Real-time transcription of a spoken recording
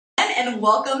and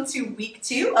welcome to week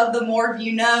 2 of The More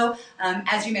You Know.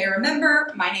 As you may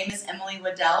remember, my name is Emily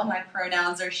Waddell. My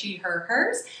pronouns are she, her,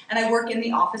 hers, and I work in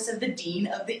the office of the Dean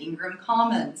of the Ingram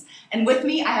Commons. And with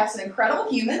me, I have some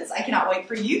incredible humans. I cannot wait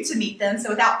for you to meet them.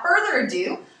 So without further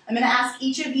ado, I'm going to ask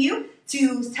each of you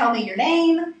to tell me your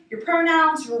name, your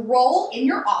pronouns, your role in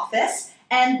your office,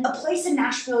 and a place in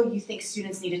Nashville you think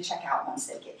students need to check out once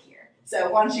they get here. So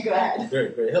why don't you go ahead?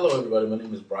 Great. Hello, everybody. My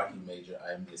name is Brocky Major.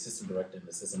 I am the Assistant Director and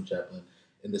Assistant Chaplain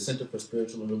in the Center for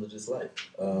Spiritual and Religious Life.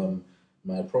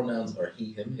 My pronouns are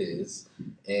he, him, his,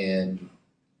 and...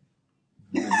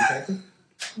 I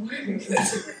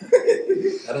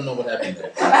don't know what happened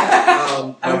there.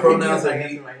 My pronouns are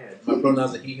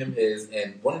he, him, his,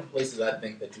 and one of the places I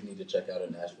think that you need to check out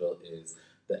in Nashville is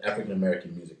the African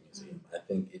American Music Museum. I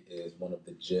think it is one of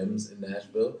the gems in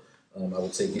Nashville. I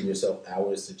would say give yourself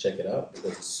hours to check it out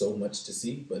because it's so much to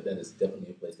see, but that is definitely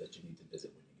a place that you need to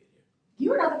visit when you get here.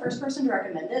 You are not the first person to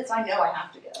recommend it, so I know I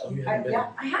have to go. Oh, you haven't been?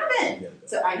 Yeah, I haven't.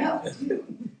 So I know. All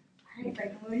right,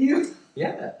 Franklin, what about you?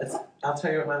 Yeah, I'll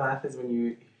tell you what my laugh is when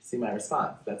you see my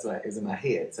response. That's what is in my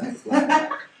head, so I was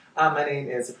laughing. My name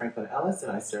is Franklin Ellis,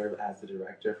 and I serve as the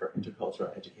Director for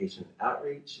Intercultural Education and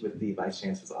Outreach with the Vice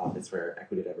Chancellor's Office for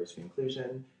Equity, Diversity, and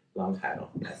Inclusion. Long title,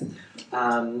 yes.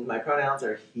 My pronouns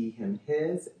are he, him,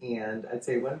 his, and I'd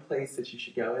say one place that you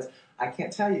should go is, I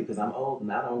can't tell you because I'm old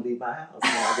and I don't leave my house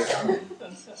when I get home.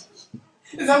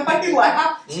 Is that why you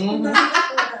laugh? I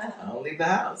don't leave the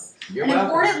house. You're An welcome.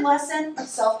 important lesson of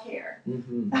self-care.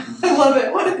 Mm-hmm. I love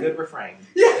it. What a good refrain.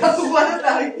 Yeah, what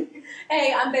about you?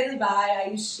 Hey, I'm Bailey Bai. I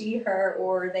use she, her,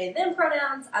 or they, them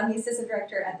pronouns. I'm the Assistant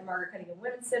Director at the Margaret Cuninggim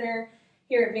Women's Center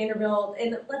here at Vanderbilt.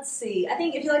 And let's see, I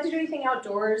think if you like to do anything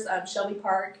outdoors, Shelby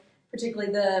Park, particularly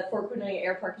the Fort Cuninggim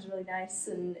Air Park is really nice,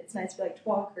 and it's nice if you like to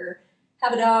walk or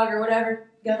have a dog or whatever,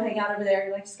 go hang out over there,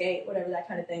 you like to skate, whatever, that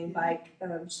kind of thing, bike,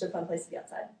 just a fun place to be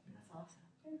outside. That's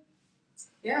awesome.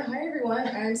 Yeah, hi everyone,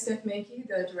 I'm Steph Mankey,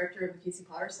 the Director of the Casey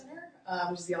Potter Center,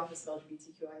 which is the Office of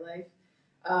LGBTQI Life.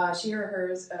 She, her,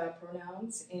 hers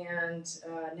pronouns, and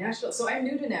Nashville. So I'm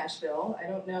new to Nashville. I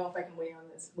don't know if I can weigh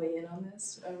in on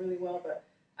this really well, but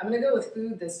I'm going to go with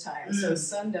food this time. So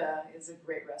Sunda is a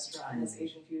great restaurant. It's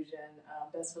Asian fusion,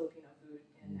 best Filipino food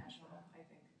in Nashville, I think.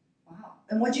 Wow.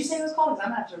 And what'd you say it was called? Because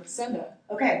I'm going to have to... Sunda.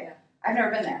 Okay. Yeah. I've never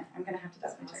been there. I'm going to have to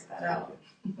definitely check that out.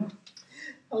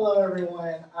 Hello,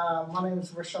 everyone. My name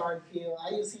is Rashard Peel.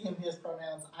 I use he, him, his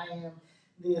pronouns. I am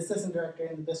the Assistant Director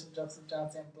in the Bishop Joseph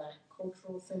Johnson Black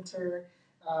Cultural Center.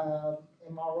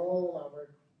 In my role, I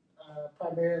work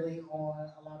primarily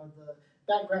on a lot of the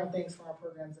background things for our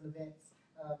programs and events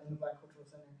in the Black Cultural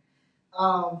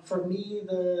Center. For me,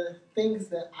 the things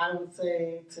that I would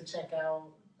say to check out,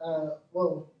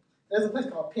 well, there's a place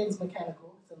called Penn's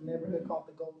Mechanical. It's in a neighborhood called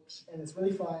The Gulch, and it's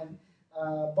really fun.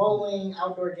 Bowling,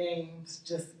 outdoor games,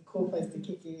 just a cool place to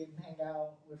kick it and hang out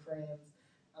with friends.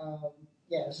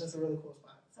 Yeah, it's just a really cool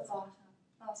spot. That's awesome.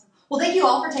 Awesome. Well, thank you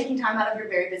all for taking time out of your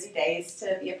very busy days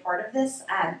to be a part of this.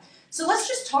 So let's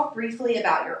just talk briefly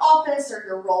about your office or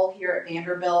your role here at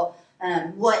Vanderbilt.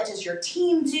 What does your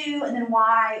team do? And then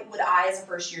why would I, as a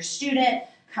first-year student,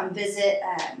 come visit?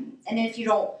 And if you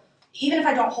don't, even if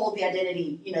I don't hold the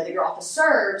identity, that your office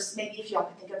serves, maybe if y'all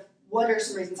could think of what are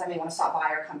some reasons I may want to stop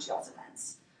by or come to y'all's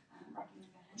events.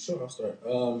 Sure, I'll start.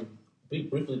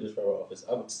 Briefly describe our office.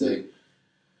 I would say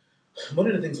one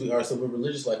of the things we are, so we're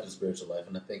religious life and spiritual life,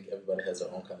 and I think everybody has their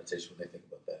own connotation when they think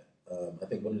about that. I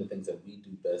think one of the things that we do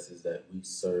best is that we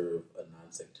serve a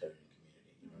non-sectarian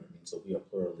community. You know what I mean? So we are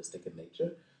pluralistic in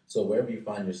nature. So wherever you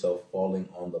find yourself falling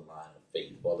on the line of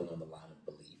faith, falling on the line of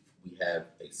belief, we have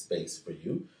a space for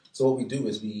you. So what we do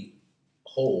is we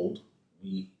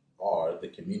are the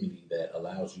community that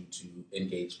allows you to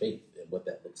engage faith and what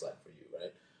that looks like for you,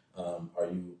 right? Are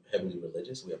you heavily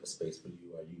religious? We have a space for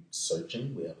you. Are you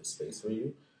searching? We have a space for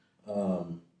you.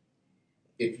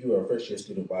 If you are a first-year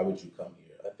student, why would you come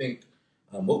here? I think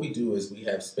what we do is we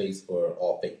have space for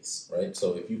all faiths, right?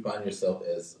 So if you find yourself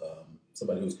as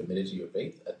somebody who's committed to your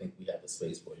faith, I think we have a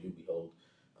space for you. We hold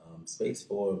space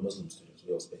for Muslim students. We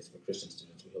hold space for Christian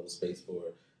students. We hold space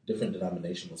for different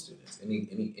denominational students.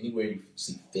 Anywhere you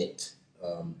see fit,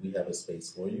 we have a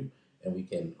space for you, and we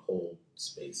can hold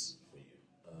space for you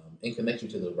and connect you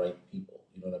to the right people.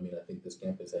 You know what I mean? I think this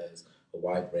campus has a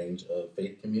wide range of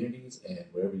faith communities, and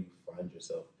wherever you find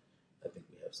yourself, I think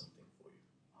we have something for you.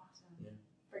 Awesome. Yeah.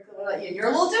 Franklin, what about you? You're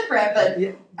a little different,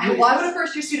 but why would a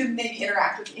first-year student maybe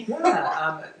interact with you?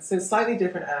 So slightly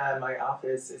different. My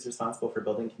office is responsible for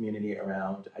building community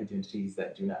around identities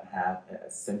that do not have a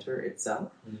center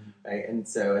itself, right? And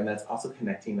that's also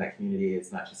connecting that community.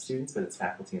 It's not just students, but it's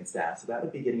faculty and staff. So that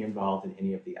would be getting involved in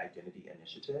any of the identity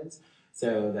initiatives.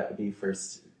 So that would be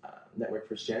Network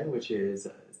First Gen, which is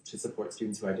to support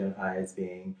students who identify as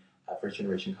being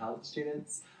first-generation college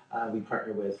students. We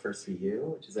partner with FirstVU,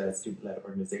 which is a student-led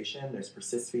organization. There's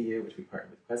PersistVU, which we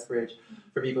partner with Questbridge,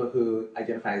 for people who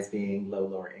identify as being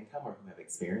lower income or who have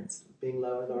experienced being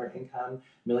lower income.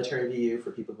 Military VU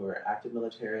for people who are active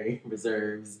military,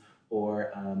 reserves,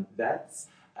 or vets.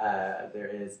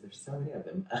 There's so many of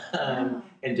them.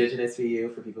 Indigenous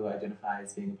VU for people who identify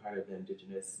as being part of the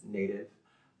Indigenous Native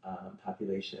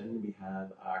population. We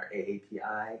have our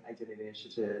AAPI Identity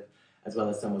Initiative, as well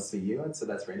as Somos VU, and so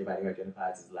that's for anybody who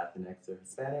identifies as Latinx or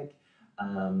Hispanic.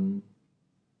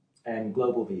 And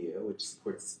Global VU, which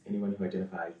supports anyone who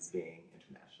identifies as being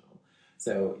international.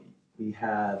 So we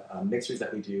have mixers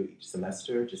that we do each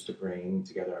semester just to bring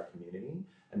together our community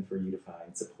and for you to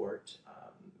find support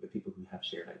with people who have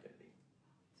shared identity.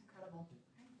 It's incredible.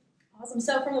 Awesome.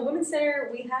 So from the Women's Center,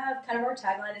 we have kind of our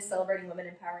tagline is celebrating women,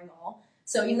 empowering all.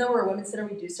 So even though we're a Women's Center,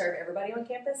 we do serve everybody on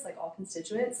campus, like all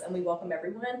constituents, and we welcome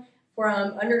everyone,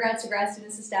 from undergrads to grad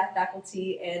students to staff,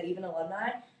 faculty, and even alumni.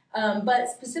 But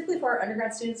specifically for our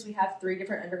undergrad students, we have 3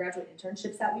 different undergraduate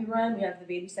internships that we run. We have the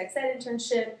Baby Sex Ed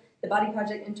internship, the Body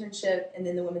Project internship, and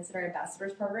then the Women's Center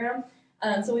Ambassadors program.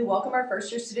 So we welcome our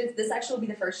first-year students. This actually will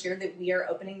be the first year that we are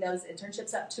opening those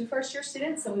internships up to first-year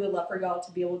students, so we would love for y'all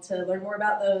to be able to learn more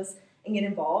about those and get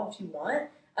involved if you want.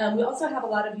 We also have a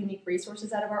lot of unique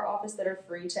resources out of our office that are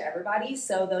free to everybody.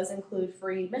 So those include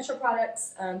free menstrual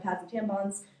products, pads and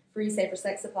tampons, free safer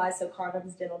sex supplies, so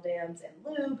condoms, dental dams, and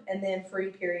lube, and then free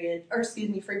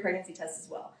pregnancy tests as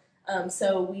well.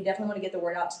 So we definitely want to get the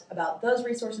word out about those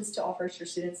resources to all first-year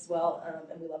students as well,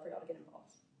 and we love for y'all to get involved.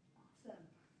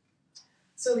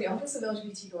 So the Office of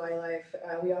LGBTQI Life,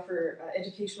 we offer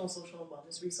educational, social, and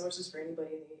wellness resources for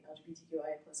anybody in the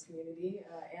LGBTQI plus community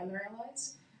and their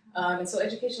allies. And so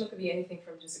educational could be anything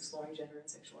from just exploring gender and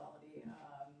sexuality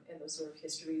and those sort of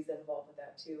histories that involve with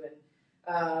that too.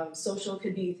 And social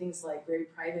could be things like very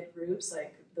private groups,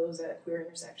 like those at queer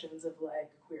intersections of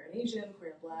like queer and Asian,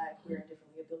 queer and Black, queer and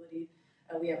differently ability.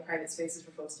 We have private spaces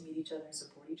for folks to meet each other and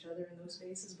support each other in those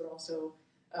spaces, but also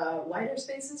wider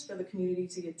spaces for the community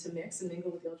to get to mix and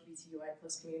mingle with the LGBTQI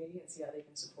plus community and see how they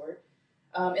can support.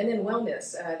 And then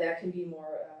wellness, that can be more,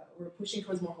 we're pushing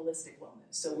towards more holistic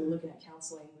wellness. So we're looking at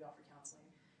counseling, we offer counseling.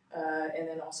 And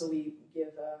then also we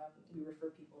refer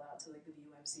people out to like the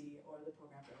VUMC or the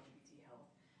Program for LGBT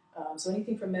Health. So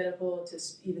anything from medical to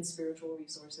even spiritual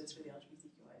resources for the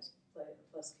LGBTQI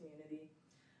plus community.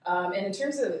 And in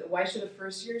terms of why should a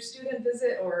first-year student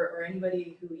visit or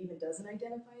anybody who even doesn't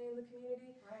identify in the community,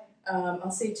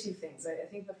 I'll say 2 things. I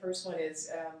think the first one is,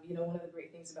 one of the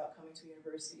great things about coming to a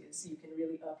university is you can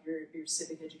really up your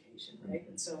civic education, right?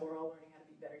 And so we're all learning how to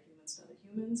be better humans to other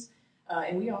humans.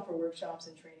 And we offer workshops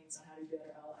and trainings on how to be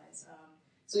better allies.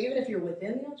 So even if you're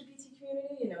within the LGBT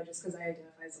community, just because I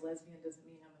identify as a lesbian doesn't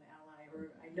mean I'm an ally,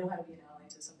 or I know how to be an ally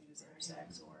to somebody who's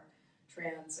intersex or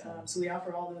trans. So we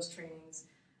offer all those trainings.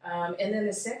 And then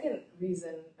the second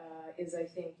reason is I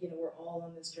think, we're all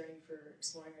on this journey for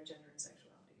exploring our gender and sexuality.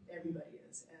 Everybody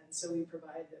is. And so we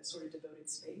provide a sort of devoted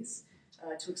space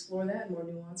to explore that in more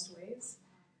nuanced ways.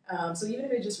 So even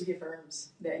if it just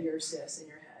reaffirms that you're cis in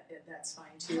your head, that's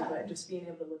fine too. But just being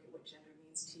able to look at what gender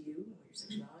means to you and what your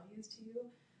sexuality is to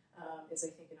you is, I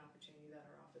think, an opportunity that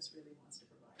our office really wants to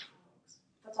provide for folks.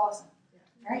 That's awesome.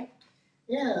 Yeah. Right.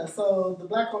 Yeah, so the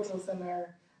Black Cultural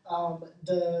Center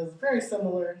does very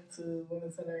similar to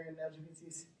Women's Center and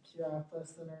LGBTQI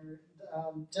plus Center,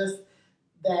 just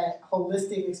that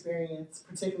holistic experience,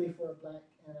 particularly for Black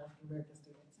and African American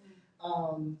students.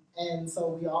 And so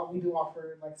we do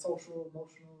offer like social,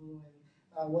 emotional,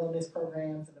 and wellness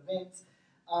programs and events.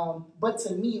 But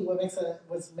to me, what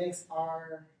makes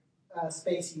our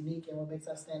space unique and what makes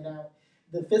us stand out,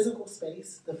 the physical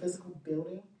space, the physical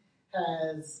building,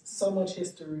 has so much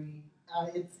history.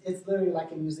 It's literally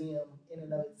like a museum in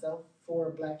and of itself for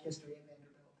Black history at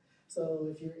Vanderbilt.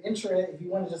 So if you're interested, if you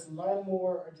want to just learn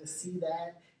more or just see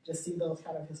those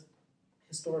kind of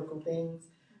historical things,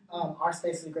 our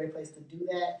space is a great place to do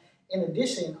that. In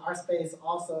addition, our space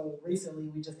also recently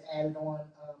we just added on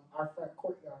our front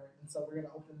courtyard, and so we're going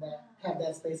to have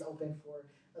that space open for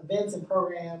events and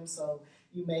programs. So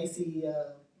you may see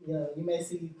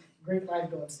Greek life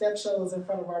doing step shows in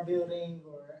front of our building,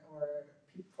 or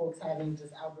folks having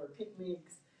just outdoor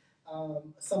picnics.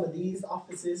 Some of these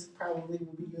offices probably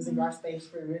will be using our space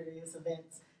for various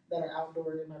events that are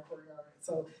outdoor in our courtyard.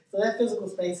 So that physical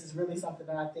space is really something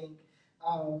that I think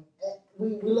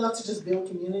we love to just build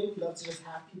community. We love to just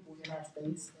have people in our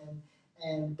space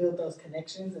and build those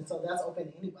connections. And so that's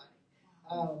open to anybody.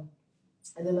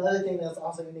 And then the other thing that's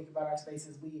also unique about our space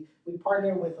is we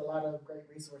partner with a lot of great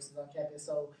resources on campus.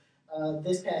 So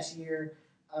this past year,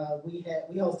 we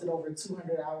hosted over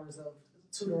 200 hours of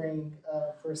tutoring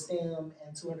for STEM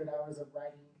and 200 hours of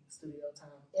writing studio time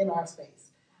in our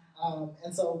space.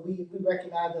 And so we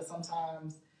recognize that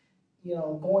sometimes,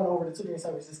 going over to tutoring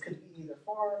services could be either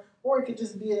far or it could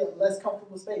just be a less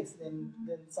comfortable space than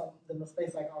a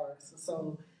space like ours.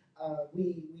 So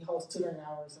we host tutoring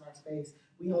hours in our space.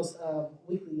 We host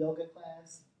weekly yoga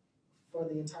class for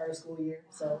the entire school year.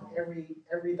 So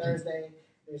every Thursday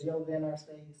there's yoga in our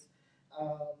space.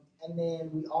 And then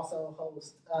we also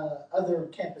host other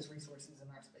campus resources in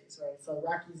our space, right? So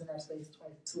Rocky's in our space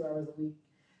 22 hours a week.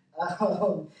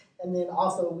 And then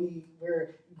also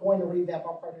we're going to revamp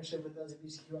our partnership with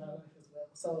LGBTQI Life as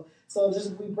well. So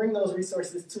just we bring those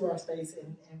resources to our space,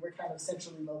 and we're kind of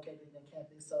centrally located in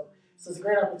campus. So it's a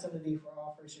great opportunity for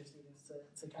all first year students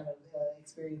to kind of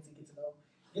experience and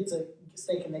get to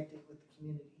stay connected with the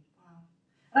community.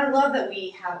 And I love that we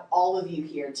have all of you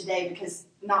here today because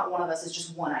not one of us is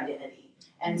just one identity.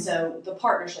 And so the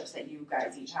partnerships that you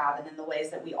guys each have and then the ways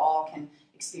that we all can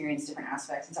experience different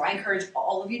aspects. And so I encourage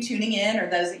all of you tuning in or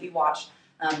those that you watch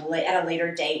at a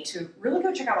later date to really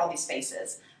go check out all these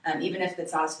spaces. Even if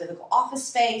it's not a physical office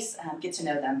space, get to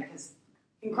know them because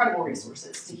incredible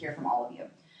resources to hear from all of you.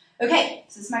 Okay,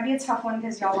 so this might be a tough one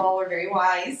because y'all all are very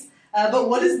wise. But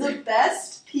what is the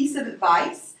best piece of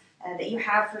advice that you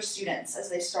have for students as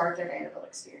they start their Vanderbilt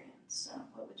experience? So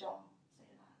what would y'all say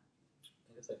to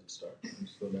that? I guess I can start.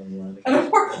 Just go down the line.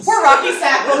 And poor Rocky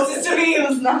sat closest to me. It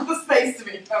was not the space to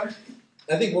me.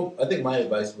 I think my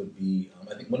advice would be,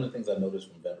 I think one of the things I noticed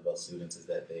from Vanderbilt students is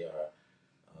that they are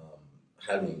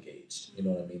highly engaged. You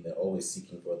know what I mean? They're always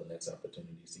seeking for the next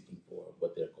opportunity, seeking for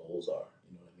what their goals are.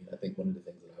 You know what I mean? I think one of the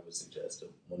things that I would suggest, or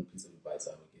one piece of advice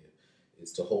I would give,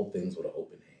 is to hold things with an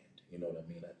open hand. You know what I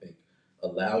mean? I think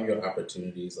allow your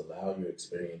opportunities, allow your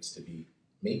experience to be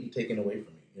maybe taken away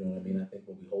from you. You know what I mean? I think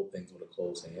when we hold things with a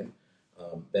closed hand,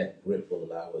 that grip will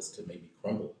allow us to maybe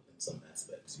crumble in some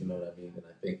aspects. You know what I mean? And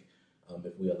I think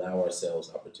if we allow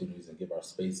ourselves opportunities and give our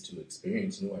space to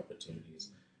experience new opportunities,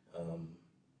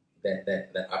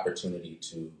 that opportunity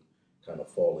to kind of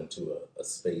fall into a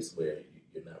space where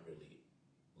you're not really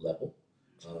level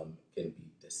can be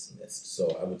dismissed.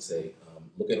 So I would say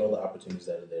look at all the opportunities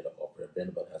that are there to offer.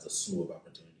 Vanderbilt has a slew of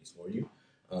opportunities for you.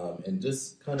 And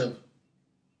just kind of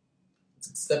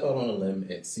step out on a limb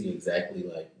and see exactly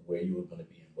like where you would want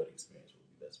to be and what experience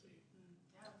would be best for you.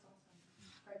 Yeah, that's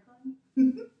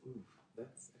awesome. Right, Ooh,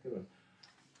 that's a good one.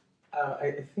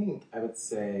 I think I would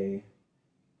say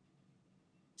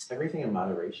everything in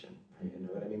moderation. Right? And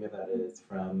what I mean by that is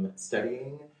from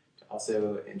studying to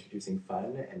also introducing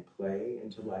fun and play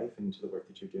into life and into the work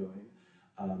that you're doing.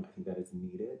 I think that is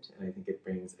needed, and I think it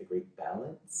brings a great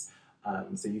balance.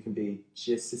 So you can be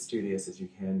just as studious as you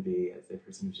can be as a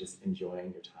person who's just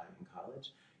enjoying your time in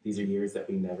college. These are years that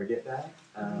we never get back,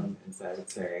 and so I would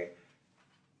say,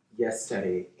 yes,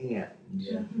 study, and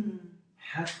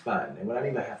have fun. And what I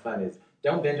mean by have fun is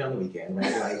don't binge on the weekend,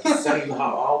 right? Like study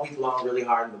all week long really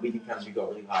hard, and the weekend comes, you go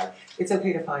really hard. It's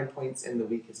okay to find points in the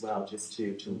week as well, just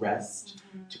to rest,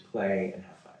 to play, and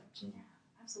have fun. Yeah,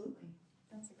 absolutely.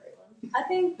 That's a great one. I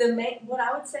think what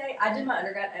I would say, I did my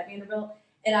undergrad at Vanderbilt,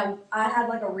 and I had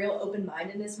like a real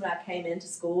open-mindedness when I came into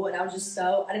school, and I was just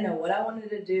I didn't know what I wanted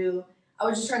to do. I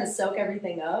was just trying to soak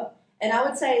everything up. And I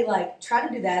would say, like, try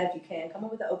to do that if you can. Come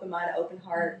up with an open mind, an open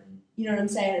heart, you know what I'm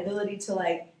saying? An ability to,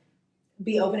 like,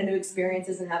 be open to new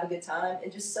experiences and have a good time,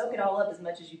 and just soak it all up as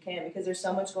much as you can, because there's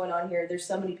so much going on here. There's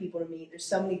so many people to meet. There's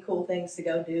so many cool things to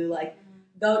go do. Like,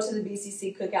 go to the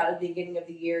BCC cookout at the beginning of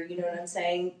the year. You know what I'm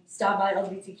saying? Stop by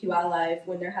LGBTQI Life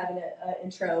when they're having an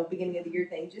intro, beginning of the year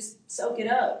thing. Just soak it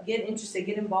up. Get interested.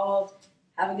 Get involved.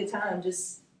 Have a good time.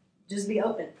 Just be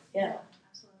open. Yeah.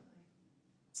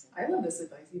 I love this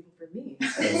advice even for me.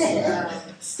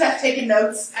 Steph taking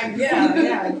notes.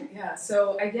 Yeah.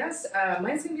 So I guess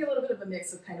mine's going to be a little bit of a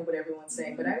mix of kind of what everyone's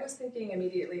saying, but I was thinking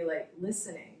immediately, like,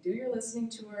 listening. Do your listening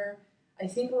tour. I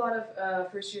think a lot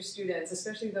of first-year students,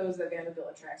 especially those that Vanderbilt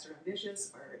attracts, are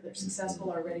ambitious, or they're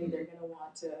successful already. They're going to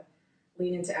want to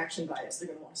lean into action bias. They're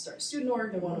going to want to start a student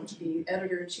org. They want to be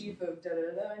editor-in-chief of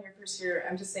da-da-da-da in your first year.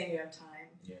 I'm just saying you have time.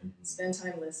 Yeah. Spend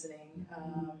time listening,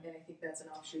 and I think that's an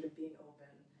offshoot of being open.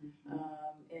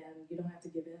 And you don't have to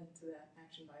give in to that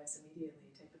action bias immediately.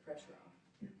 Take the pressure off.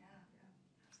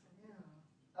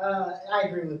 I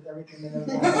agree with everything that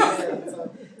everyone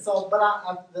said.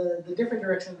 But the different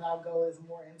direction that I'll go is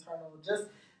more internal. Just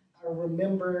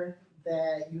remember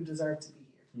that you deserve to be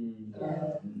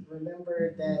here.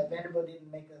 Remember that Vanderbilt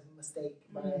didn't make a mistake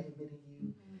by admitting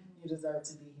you. You deserve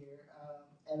to be here.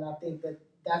 And I think that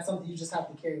that's something you just have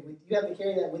to carry with you. You have to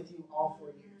carry that with you all 4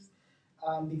 years,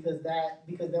 because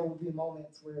there will be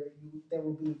moments where there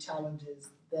will be challenges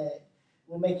that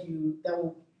will make you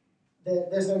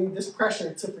there's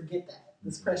pressure to forget that.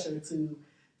 This pressure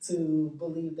to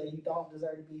believe that you don't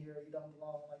deserve to be here, or you don't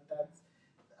belong. Like that's,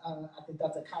 I think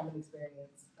that's a common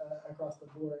experience across the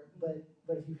board.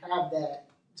 But if you have that,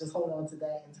 just hold on to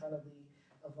that internally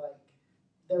of like,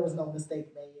 there was no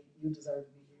mistake made. You deserve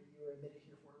to be here. You were admitted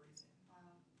here for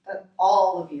a reason.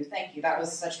 All of you, thank you. That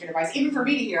was such good advice, even for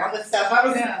me to hear on this stuff. I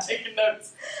was taking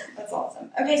notes. That's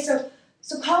awesome. Okay, so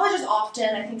college is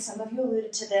often, I think some of you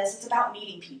alluded to this, it's about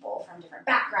meeting people from different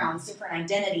backgrounds, different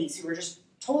identities, who are just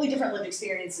totally different lived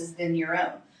experiences than your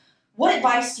own. What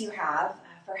advice do you have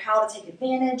for how to take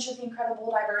advantage of the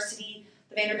incredible diversity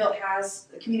the Vanderbilt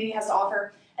the community has to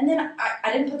offer? And then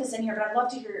I didn't put this in here, but I'd love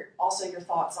to hear also your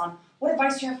thoughts on what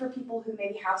advice do you have for people who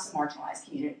maybe have some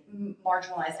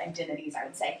marginalized identities, I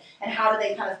would say, and how do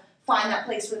they kind of find that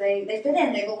place where they fit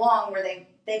in, they belong, where they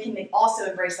can also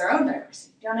embrace their own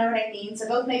diversity. Do y'all know what I mean? So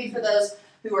both maybe for those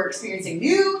who are experiencing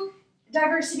new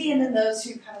diversity, and then those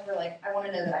who kind of were like, I want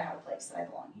to know that I have a place, that I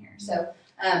belong here. So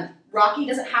Rocky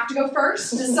doesn't have to go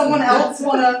first. Does someone else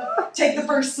want to take the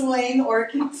first swing, or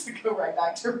it can also go right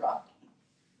back to Rocky?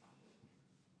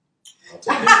 I'll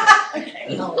take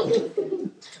it. Okay.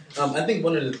 I think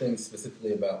one of the things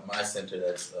specifically about my center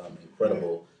that's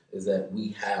incredible is that we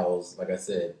house, like I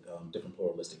said, different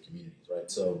pluralistic communities, right?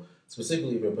 So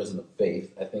specifically if you're a person of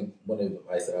faith, I think one of the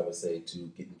advice that I would say to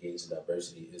get engaged in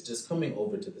diversity is just coming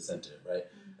over to the center, right?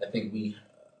 I think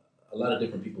a lot of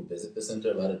different people visit the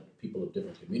center, a lot of people of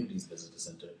different communities visit the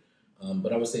center,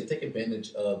 but I would say take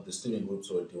advantage of the student groups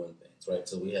who are doing things, right?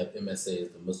 So we have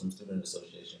MSA, the Muslim Student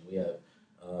Association, we have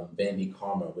Bandi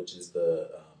Karma, which is the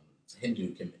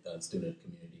Hindu student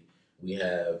community. We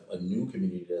have a new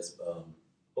community that's,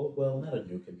 not a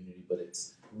new community, but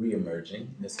it's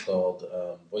re-emerging. It's called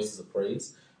Voices of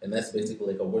Praise, and that's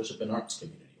basically like a worship and arts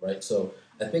community, right? So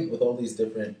I think with all these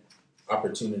different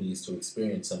opportunities to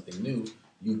experience something new,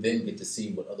 you then get to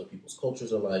see what other people's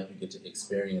cultures are like. You get to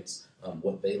experience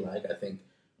what they like. I think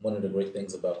one of the great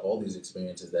things about all these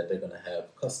experiences is that they're going to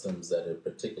have customs that are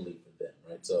particularly for them,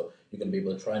 right? So you're going to be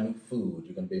able to try new food.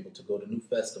 You're going to be able to go to new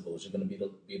festivals. You're going to be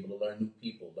able to learn new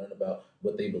people, learn about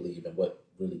what they believe and what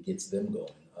really gets them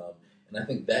going. And I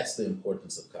think that's the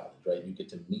importance of college, right? You get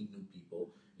to meet new people.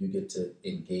 You get to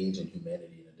engage in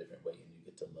humanity in a different way, and you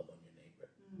get to love on your neighbor.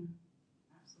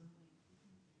 Absolutely.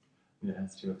 I'm going to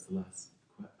ask you what's the last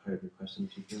part of your question.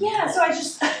 Yeah, so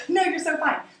no, you're so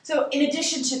fine. So in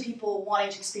addition to people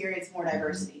wanting to experience more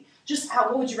diversity, just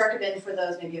what would you recommend for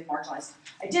those maybe of marginalized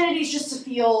identities, just to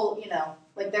feel,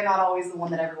 like they're not always the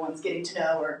one that everyone's getting to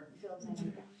know, or you feel the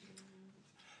same?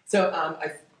 So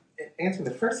answering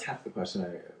the first half of the question,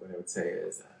 what I would say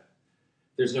is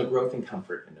there's no growth in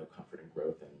comfort and no comfort in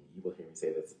growth, and you will hear me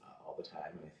say this all the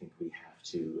time, and I think we have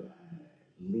to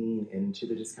lean into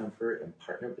the discomfort and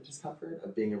partner with the discomfort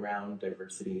of being around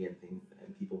diversity and things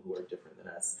and people who are different than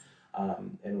us.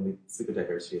 And when we speak of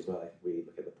diversity as well, I think we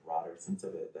look at the broader sense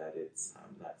of it, that it's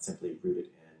not simply rooted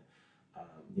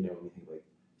in, when we think like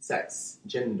sex,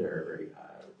 gender,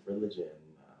 religion,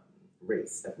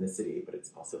 race, ethnicity, but it's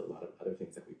also a lot of other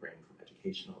things that we bring from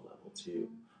educational level to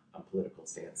political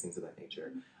stance, things of that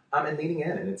nature. And leaning in,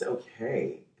 and it's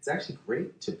okay. It's actually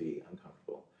great to be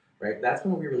uncomfortable, right? That's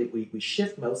when we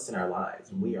shift most in our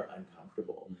lives, when we are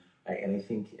uncomfortable, right? And I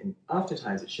think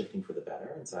oftentimes it's shifting for the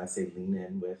better, and so I say lean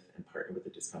in with and partner with the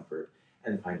discomfort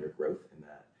and find your growth in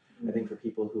that. I think for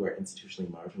people who are institutionally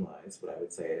marginalized, what I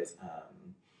would say is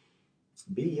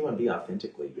be you and be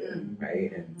authentically you,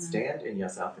 right? And stand in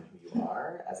yourself and who you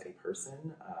are as a person.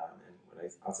 And what I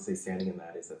also say standing in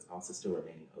that is that's also still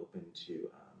remaining open to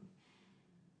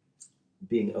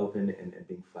being open and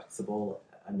being flexible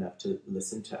enough to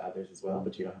listen to others as well,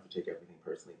 but you don't have to take everything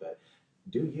personally, but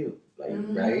do you,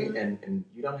 right? And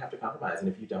you don't have to compromise. And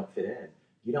if you don't fit in,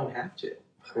 you don't have to,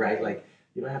 right? Like,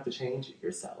 you don't have to change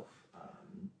yourself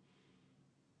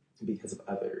because of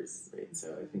others, right?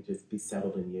 So I think just be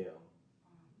settled in you.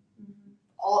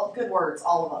 All good words,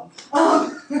 all of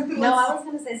them. No, I was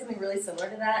going to say something really similar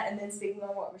to that, and then speaking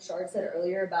on what Rashard said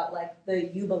earlier about like the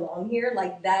 "you belong here,"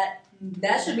 like that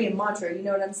should be a mantra. You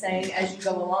know what I'm saying? As you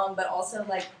go along, but also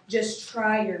like just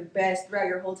try your best throughout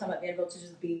your whole time at Vanderbilt to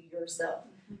just be yourself.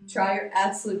 Try your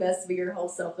absolute best to be your whole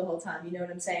self the whole time. You know what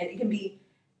I'm saying? It can be.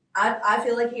 I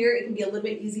feel like here it can be a little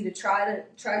bit easy to try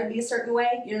to be a certain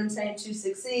way. You know what I'm saying? To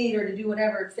succeed or to do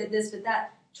whatever, fit this, fit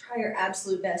that. Try your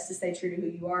absolute best to stay true to who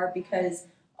you are, because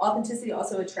authenticity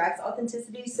also attracts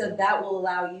authenticity, so that will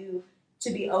allow you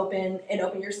to be open and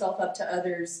open yourself up to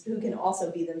others who can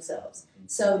also be themselves.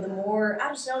 So the more, I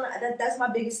just don't know, that's my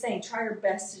biggest thing. Try your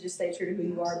best to just stay true to who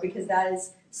you are, because that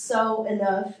is so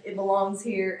enough. It belongs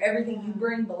here. Everything you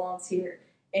bring belongs here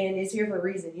and is here for a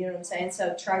reason. You know what I'm saying?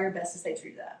 So try your best to stay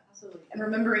true to that. Absolutely. And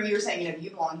remembering, you were saying, you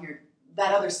belong here.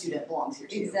 That other student belongs here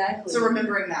too. Exactly. So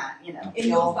remembering that, And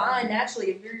you'll find,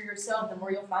 naturally, if you're yourself, the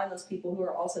more you'll find those people who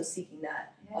are also seeking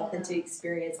that authentic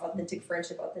experience, authentic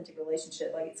friendship, authentic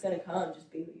relationship. Like, it's going to come.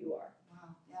 Just be who you are.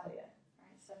 Wow. Yeah. So, yeah. All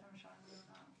right, Steph, I'm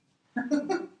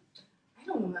showing you. I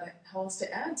don't know how else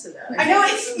to add to that. I know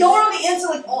it's y'all are on the answer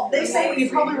like they say what you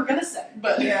probably were gonna say,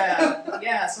 but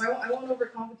yeah. So I won't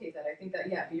overcomplicate that. I think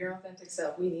that be your authentic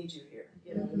self. We need you here.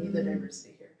 We need the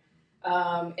diversity here.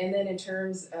 And then in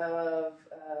terms of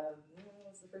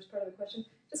what's the first part of the question?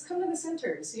 Just come to the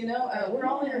centers. We're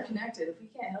all interconnected. If we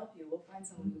can't help you, we'll find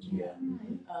someone who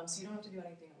can. So you don't have to do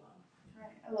anything alone.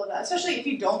 Right. I love that, especially if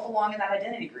you don't belong in that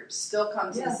identity group. Still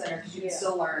come to the center because you can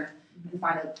still learn and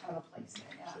find a kind of a place there.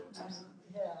 Yeah, absolutely.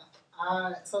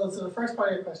 Yeah. So the first part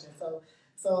of your question.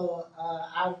 So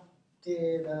I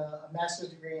did a master's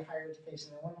degree in higher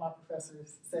education, and one of my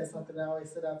professors said something that always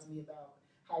stood out to me about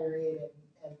higher ed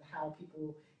and how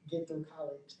people get through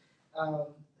college.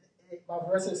 My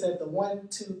professor said the 1,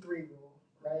 2, 3 rule,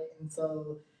 right? And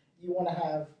so you want to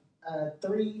have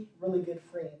 3 really good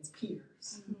friends,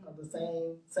 peers, of the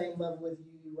same level with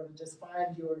you. You want to just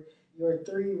find your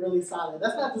 3 really solid.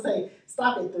 That's not to say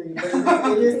stop at 3, but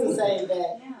it is to say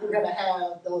that you're going to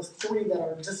have those 3 that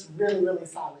are just really, really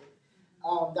solid.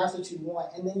 That's what you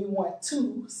want. And then you want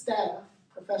 2 staff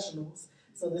professionals.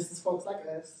 So this is folks like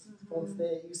us, folks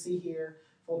that you see here,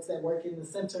 folks that work in the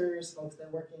centers, folks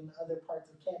that work in other parts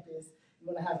of campus. You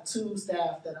want to have 2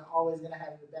 staff that are always going to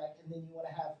have your back. And then you want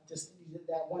to have just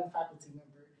that 1 faculty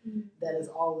member that is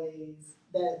always,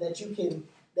 that you can,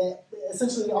 that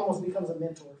essentially almost becomes a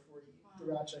mentor for you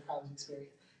throughout your college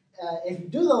experience. If you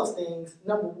do those things,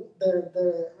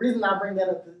 the reason I bring that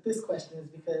up to this question is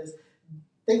because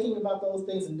thinking about those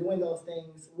things and doing those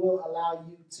things will allow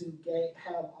you to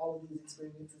have all of these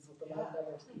experiences with a lot of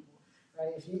diverse people,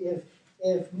 right?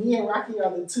 If me and Rocky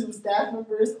are the 2 staff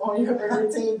members on your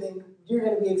team, then you're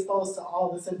going to be exposed to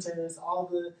all the centers, all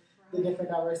the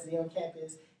different diversity on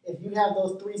campus. If you have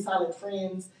those 3 solid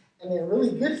friends and they're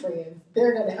really good friends,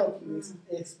 they're going to help you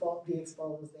be exposed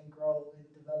and grow and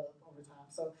develop over time.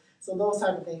 So those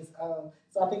type of things.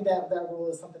 So I think that rule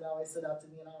is something that always stood out to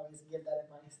me, and I always give that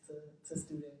advice to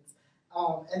students.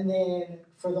 And then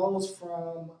for those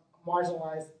from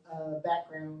marginalized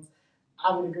backgrounds,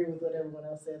 I would agree with what everyone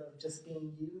else said of just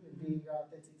being you and being your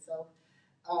authentic self.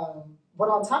 But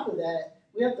on top of that,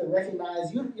 we have to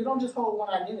recognize you don't just hold one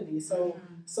identity. So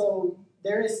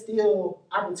there is still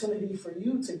opportunity for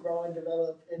you to grow and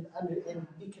develop and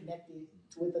be connected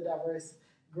with a diverse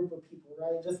group of people,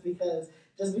 right? Just because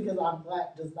I'm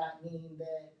Black does not mean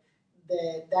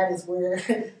that is where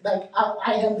like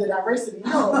I am the diversity.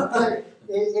 No, but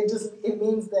it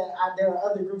means that there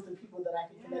are other groups of people that I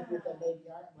can connect with that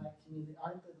maybe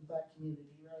aren't the Black community,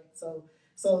 right?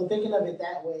 So thinking of it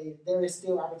that way, there is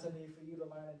still opportunity for you to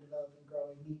learn and develop and grow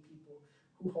and meet people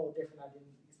who hold different identities.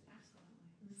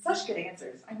 Such good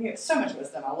answers. I mean, so much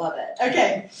wisdom. I love it.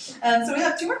 Okay, so we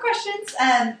have 2 more questions.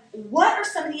 What are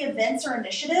some of the events or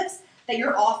initiatives that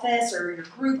your office or your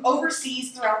group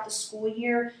oversees throughout the school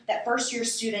year that first-year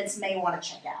students may want to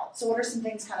check out? So what are some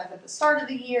things kind of at the start of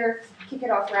the year, kick it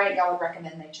off right, y'all would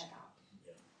recommend they check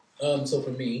out? So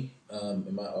for me,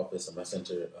 in my office, in my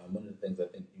center, one of the things I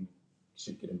think you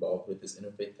should get involved with is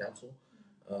Interfaith Council,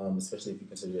 especially if you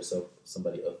consider yourself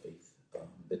somebody of faith.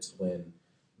 That's when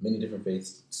many different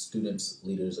faiths, students,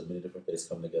 leaders of many different faiths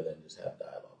come together and just have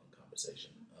dialogue and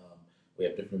conversation. We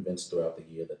have different events throughout the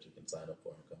year that you can sign up for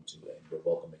and come to, and we're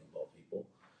welcoming of all people.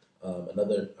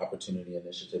 Another opportunity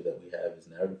initiative that we have is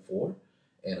Narrative 4,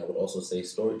 and I would also say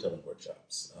storytelling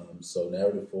workshops. So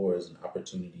Narrative 4 is an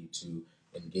opportunity to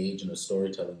engage in a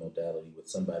storytelling modality with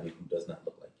somebody who does not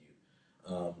look like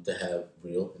you, to have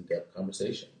real in-depth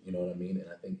conversation. You know what I mean? And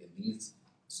I think in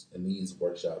these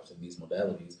workshops and these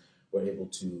modalities, we're able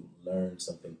to learn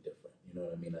something different. You know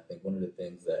what I mean? I think one of the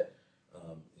things that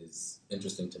is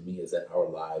interesting to me is that our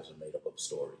lives are made up of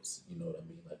stories. You know what I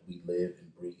mean? Like, we live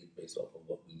and breathe based off of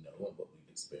what we know and what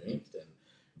we've experienced, and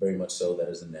very much so that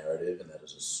is a narrative and that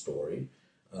is a story.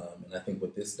 And I think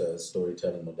what this does,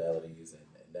 storytelling modalities and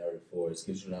Narrative 4,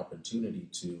 gives you an opportunity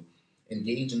to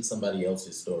engage in somebody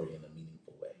else's story in a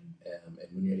meaningful way. And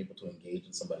when you're able to engage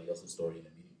in somebody else's story in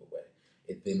a meaningful way,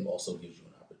 it then also gives you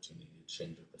an opportunity to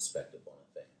change your perspective on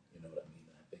a thing. You know what I mean?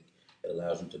 And I think it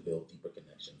allows you to build deeper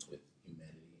connections with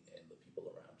humanity and the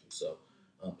people around you. So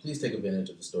please take advantage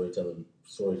of the storytelling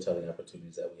storytelling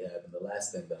opportunities that we have. And the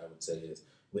last thing that I would say is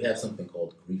we have something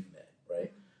called GriefNet,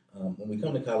 right? When we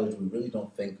come to college, we really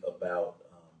don't think about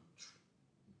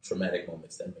traumatic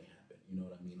moments that may happen. You know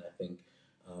what I mean? I think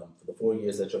for the 4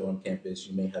 years that you're on campus,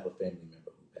 you may have a family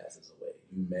member who passes away.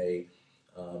 You may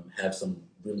have some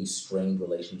really strained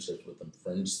relationships with some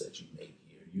friends that you made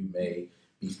here. You may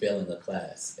be failing a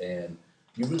class and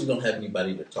you really don't have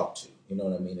anybody to talk to. You know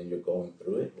what I mean? And you're going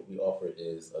through it. What we offer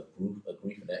is a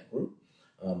GriefNet group,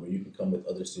 where you can come with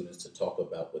other students to talk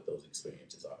about what those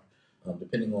experiences are.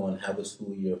 Depending on how the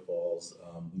school year falls,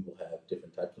 we will have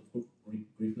different types of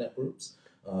GriefNet groups.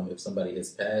 If somebody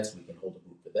has passed, we can hold a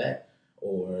group for that.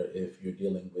 Or if you're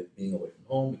dealing with being away from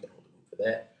home, we can hold a group for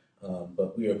that.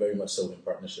 But we are very much so in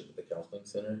partnership with the Counseling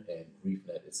Center, and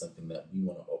GriefNet is something that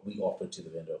we offer to the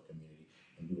Vanderbilt community,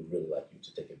 and we would really like you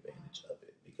to take advantage of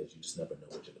it because you just never know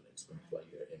what you're going to experience while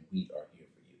you're here, and we are here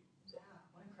for you. So. Yeah,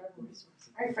 what incredible resource.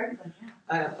 All right, Franklin,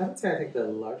 yeah. I would say I think the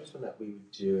largest one that we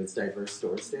would do is Diverse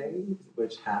Doors Day,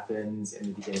 which happens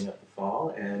in the beginning of the fall,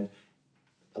 and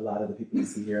a lot of the people you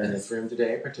see here in this room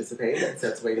today participate, and so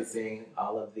it's a way to seeing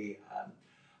all of the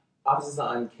offices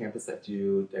on campus that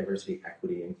do diversity,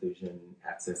 equity, inclusion,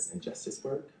 access, and justice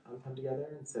work come together,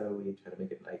 and so we try to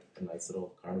make it like a nice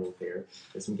little carnival fair.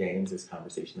 There's some games, there's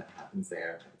conversation that happens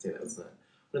there. I would say that was one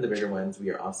of the bigger ones. We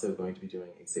are also going to be doing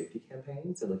a safety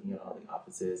campaign, so looking at all the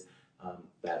offices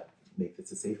that make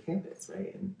this a safe campus,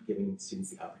 right, and giving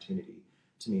students the opportunity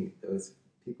to meet those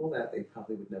people that they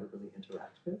probably would never really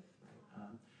interact with, right?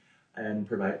 And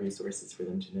provide resources for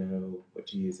them to know what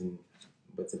to use and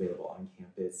what's available on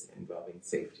campus involving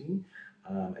safety.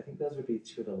 I think those would be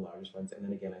two of the largest ones. And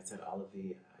then again, I said all of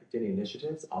the identity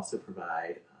initiatives also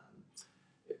provide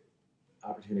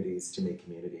opportunities to make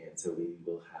community. And so we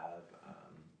will have,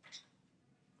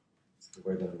 the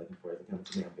word that I'm looking for isn't coming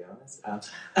to me, I'll be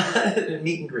honest,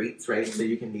 meet and greets, right? So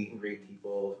you can meet and greet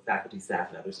people, faculty, staff,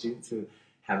 and other students who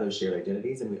have those shared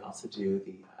identities. And we also do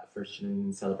the First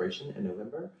June celebration in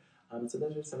November. So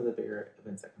those are some of the bigger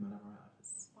events that come out of our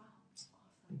office. Wow, that's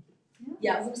awesome.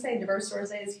 Yeah, I was going to say Diverse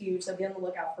Doors Day is huge, so be on the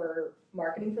lookout for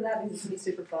marketing for that because it's going to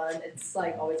be super fun. It's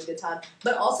like always a good time.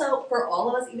 But also for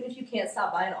all of us, even if you can't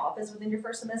stop by an office within your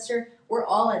first semester, we're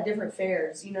all at different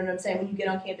fairs. You know what I'm saying? When you get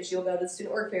on campus, you'll go to the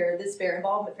student work fair, this fair,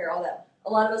 involvement fair, all that. A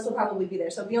lot of us will probably be there.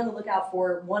 So be on the lookout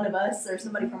for one of us or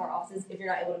somebody from our offices if you're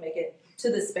not able to make it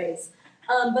to this space.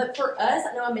 But for us,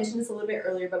 I know I mentioned this a little bit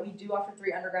earlier, but we do offer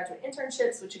 3 undergraduate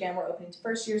internships, which again, we're opening to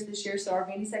first years this year. So our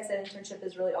Vandy Sex Ed internship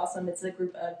is really awesome. It's a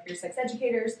group of peer sex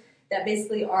educators that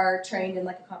basically are trained in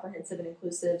like a comprehensive and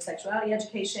inclusive sexuality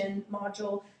education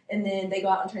module. And then they go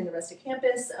out and train the rest of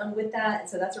campus with that. And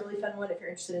so that's a really fun one. If you're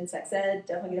interested in sex ed,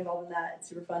 definitely get involved in that. It's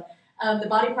super fun. The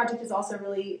Body Project is also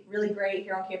really, really great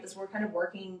here on campus. We're kind of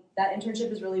working, that internship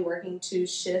is really working to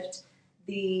shift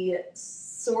the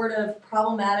sort of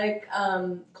problematic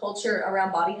culture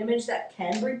around body image that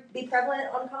can be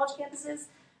prevalent on college campuses,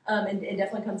 and it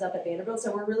definitely comes up at Vanderbilt.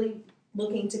 So we're really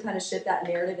looking to kind of shift that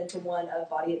narrative into one of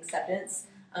body acceptance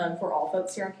for all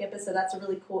folks here on campus. So that's a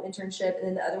really cool internship. And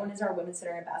then the other one is our Women's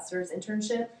Center Ambassadors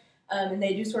internship. And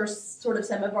they do sort of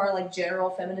some of our like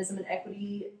general feminism and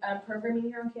equity programming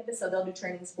here on campus. So they'll do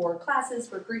trainings for classes,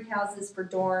 for Greek houses, for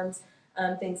dorms,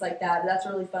 things like that. But that's a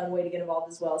really fun way to get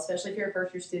involved as well, especially if you're a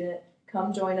first-year student.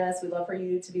 Come join us. We'd love for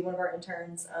you to be one of our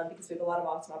interns because we have a lot of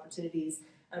awesome opportunities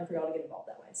for y'all to get involved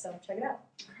that way. So check it out.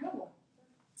 Incredible.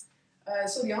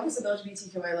 So the Office of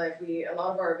LGBTQI Life, a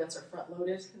lot of our events are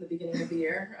front-loaded in the beginning of the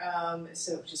year,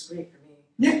 so which is great for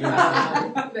me.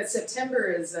 But September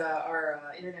is our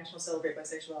International Celebrate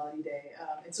Bisexuality Day,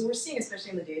 and so we're seeing,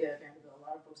 especially in the data at Vanderbilt, a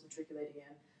lot of folks matriculating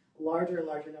in, larger and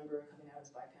larger number coming out as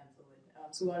bi-pan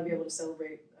fluid. So we want to be able to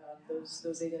celebrate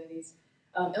those identities.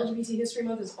 LGBT History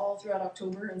Month is all throughout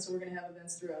October, and so we're going to have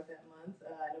events throughout that month.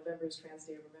 November is Trans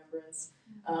Day of Remembrance,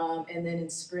 and then in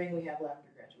spring we have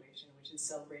Lavender Graduation, which is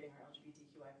celebrating our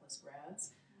LGBTQI plus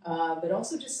grads, but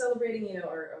also just celebrating,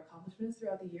 our accomplishments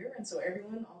throughout the year. And so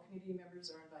everyone, all community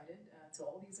members, are invited to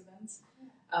all these events.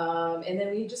 And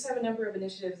then we just have a number of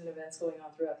initiatives and events going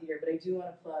on throughout the year. But I do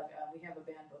want to plug, we have a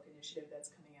band book initiative that's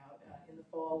coming out in the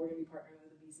fall. We're going to be partnering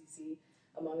with the BCC,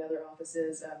 among other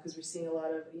offices, because we're seeing a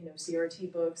lot of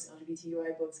CRT books,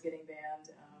 LGBTQI books getting banned,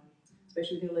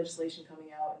 especially with new legislation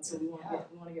coming out. And so we want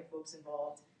to get folks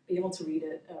involved, be able to read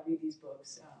these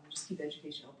books, just keep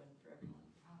education open for everyone.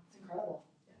 Wow, it's incredible.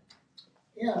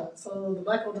 Yeah. So the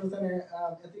Black Cultural Center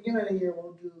at the beginning of the year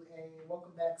we'll do a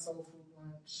welcome back soul food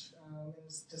lunch.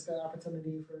 It's just an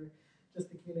opportunity for just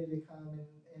the community to come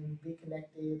and be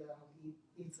connected,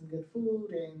 eat some good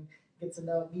food, and get to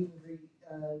know, meet and greet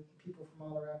people from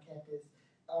all around campus.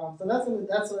 So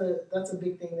that's a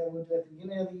big thing that we'll do at the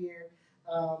beginning of the year.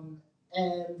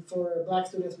 And for Black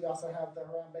students, we also have the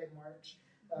Harambe March.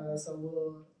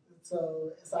 So it's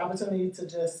an opportunity to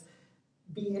just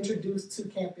be introduced to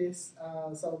campus.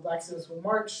 So Black students will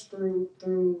march through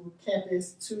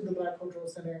campus to the Black Cultural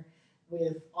Center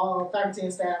with all faculty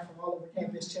and staff from all over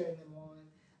campus cheering them on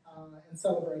and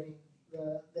celebrating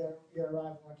your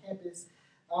arrival on campus.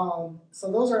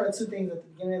 So those are the two things at the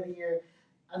beginning of the year.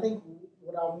 I think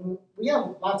we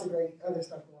have lots of great other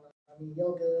stuff going on. I mean,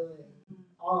 yoga and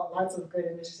lots of great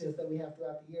initiatives that we have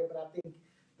throughout the year. But I think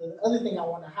the other thing I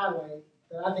want to highlight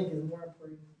that I think is more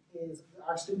important is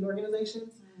our student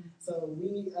organizations. So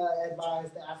we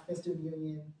advise the African Student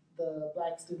Union, the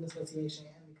Black Student Association,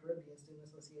 and the Caribbean Student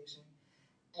Association.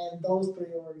 And those three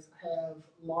orgs have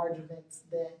large events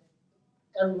that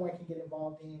everyone can get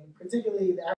involved in.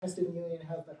 Particularly, the African Student Union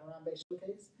has the Harambe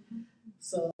Showcase.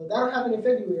 So that'll happen in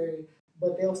February,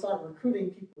 but they'll start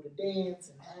recruiting people to dance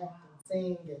and act and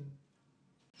sing and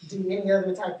do any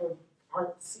other type of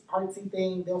artsy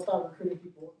thing. They'll start recruiting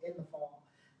people in the fall.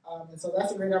 And so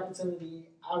that's a great opportunity,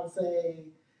 I would say,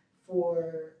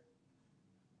 for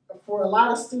a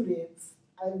lot of students.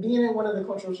 Being in one of the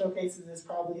cultural showcases is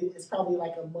probably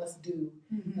like a must do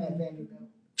at Vanderbilt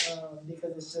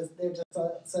because they're just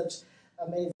such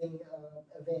amazing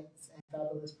events and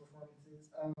fabulous performances.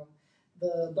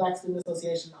 The Black Student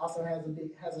Association also has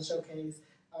a showcase,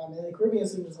 and the Caribbean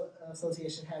Student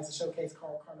Association has a showcase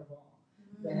called Carnival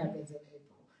that happens in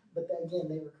April. But again,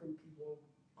 they recruit people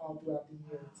all throughout the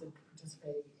year to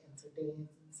participate and to dance and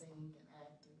sing and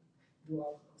act and do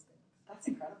all of those things. That's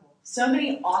incredible. So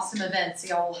many awesome events.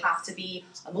 Y'all will have to be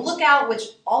on the lookout,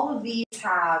 which all of these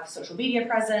have social media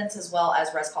presence as well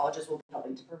as Res Colleges will be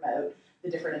helping to promote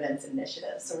the different events and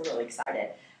initiatives. So we're really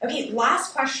excited. Okay,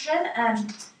 last question.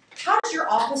 How does your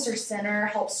office or center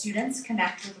help students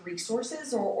connect with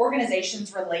resources or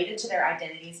organizations related to their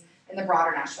identities in the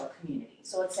broader Nashville community?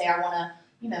 So let's say I want to,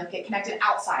 get connected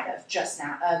outside of just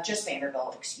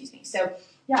Vanderbilt, excuse me. So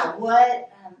yeah,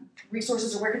 what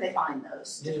resources or where can they find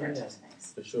those different types of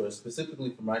things? For sure. Specifically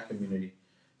for my community,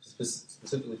 is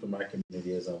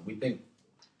we think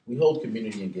we hold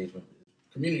community engagement.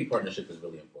 Community partnership is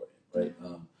really important, right?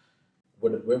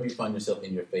 Wherever you find yourself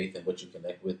in your faith and what you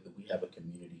connect with, we have a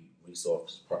community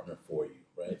resource partner for you,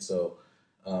 right? So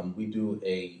we do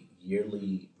a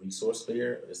yearly resource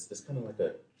fair. It's kind of like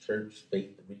a church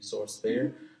faith resource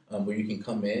fair where you can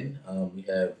come in. We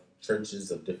have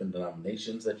churches of different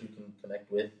denominations that you can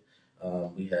connect with.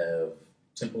 We have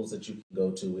temples that you can go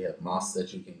to. We have mosques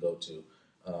that you can go to,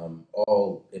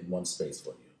 all in one space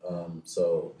for you.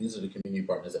 So these are the community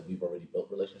partners that we've already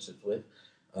built relationships with.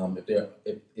 If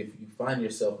you find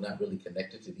yourself not really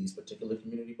connected to these particular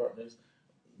community partners,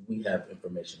 we have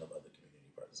information of other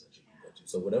community partners that you can go to.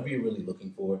 So whatever you're really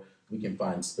looking for, we can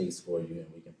find space for you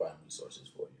and we can find resources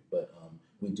for you. But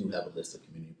we do have a list of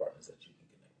community partners that you can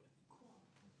connect with.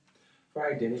 For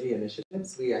our identity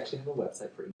initiatives, we actually have a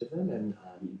website for each of them, and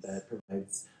that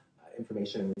provides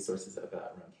information and resources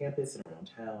about around campus and around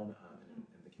town and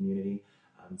the community.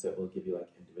 So it will give you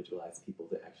individualized people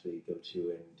to actually go to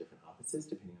in different offices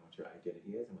depending on what your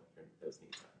identity is and what those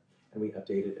needs are. And we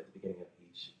update it at the beginning of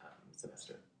each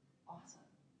semester. Awesome.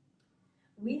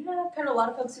 We have kind of a lot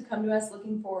of folks who come to us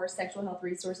looking for sexual health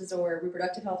resources or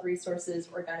reproductive health resources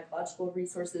or gynecological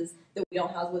resources that we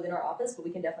don't house within our office, but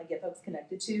we can definitely get folks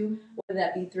connected to, whether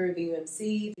that be through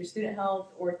VUMC, through student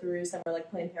health, or through somewhere like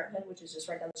Planned Parenthood, which is just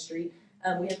right down the street.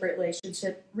 We have great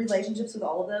relationships with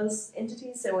all of those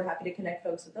entities, so we're happy to connect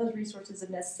folks with those resources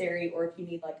if necessary, or if you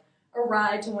need a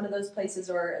ride to one of those places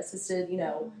or assisted,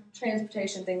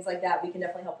 transportation, things like that, we can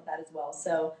definitely help with that as well.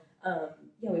 So,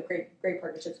 we have great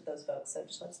partnerships with those folks, so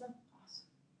just let us know. Awesome.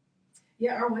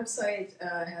 Yeah, our website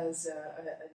has a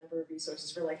number of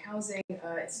resources for housing,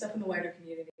 it's stuff in the wider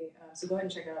community. So go ahead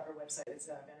and check out our website. It's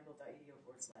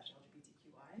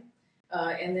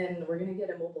vanderbilt.edu/LGBTQI. And then we're going to get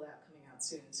a mobile app coming out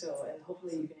soon. So, and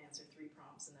hopefully you can answer 3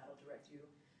 prompts and that'll direct you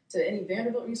to any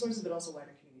Vanderbilt resources, but also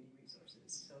wider community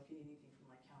resources. So if you need anything from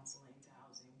counseling to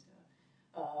housing to,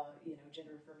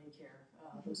 gender affirming care,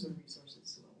 those sort of resources,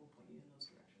 so we'll point you in those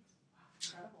directions. Wow,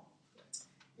 incredible.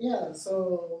 Yeah,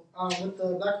 so with the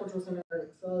Black Cultural Center,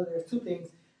 so there's 2 things.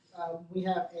 We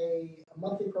have a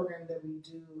monthly program that we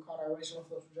do called our Racial and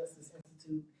Social Justice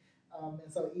Institute.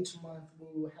 And so each month we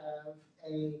will have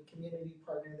a community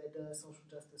partner that does social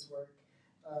justice work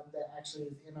that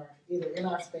actually is either in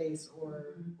our space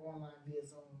or online via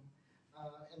Zoom.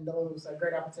 And those are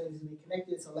great opportunities to be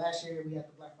connected. So last year we had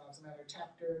the Black Lives Matter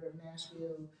chapter of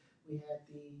Nashville. We had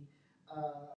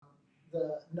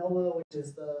the NOAA, which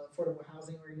is the Affordable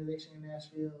Housing Organization in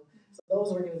Nashville. So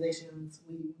those organizations,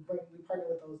 we partner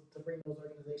with those to bring those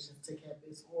organizations to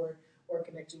campus or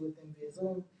connect you with them via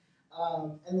Zoom.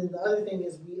 And then the other thing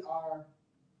is we are,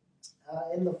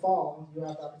 in the fall, you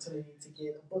have the opportunity to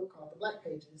get a book called The Black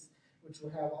Pages, which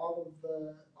will have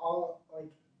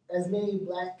as many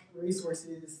Black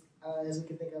resources as we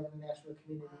can think of in the Nashville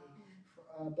community,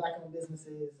 Black-owned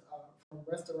businesses, from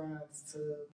restaurants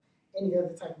to any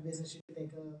other type of business you can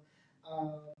think of.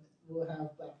 We'll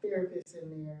have Black therapists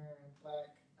in there,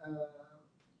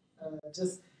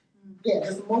 just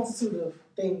a multitude of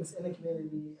things in the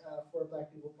community for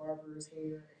Black people, barbers,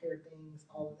 hair things,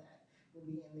 all of that will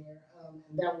be in there.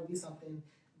 And that will be something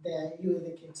that you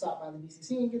either can stop by the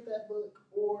BCC and get that book,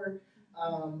 or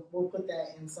we'll put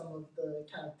that in some of the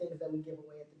kind of things that we give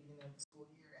away at the beginning of the school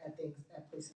year at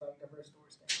places like Diverse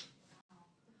Doors Day.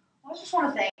 Well, I just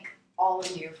want to thank all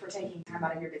of you for taking time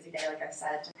out of your busy day, like I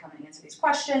said, to come and answer these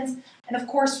questions. And of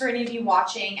course, for any of you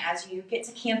watching, as you get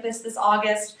to campus this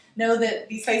August, know that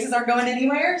these faces aren't going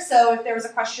anywhere. So if there was a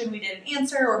question we didn't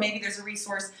answer, or maybe there's a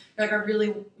resource you're like, I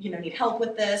really need help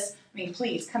with this, I mean,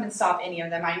 please come and stop any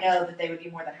of them. I know that they would be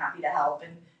more than happy to help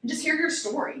and just hear your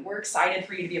story. We're excited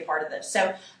for you to be a part of this.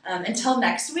 So until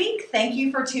next week, thank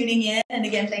you for tuning in. And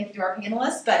again, thank you to our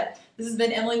panelists. But this has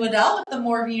been Emily Waddell with The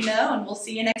More of You Know, and we'll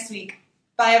see you next week.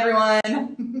 Bye,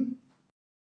 everyone.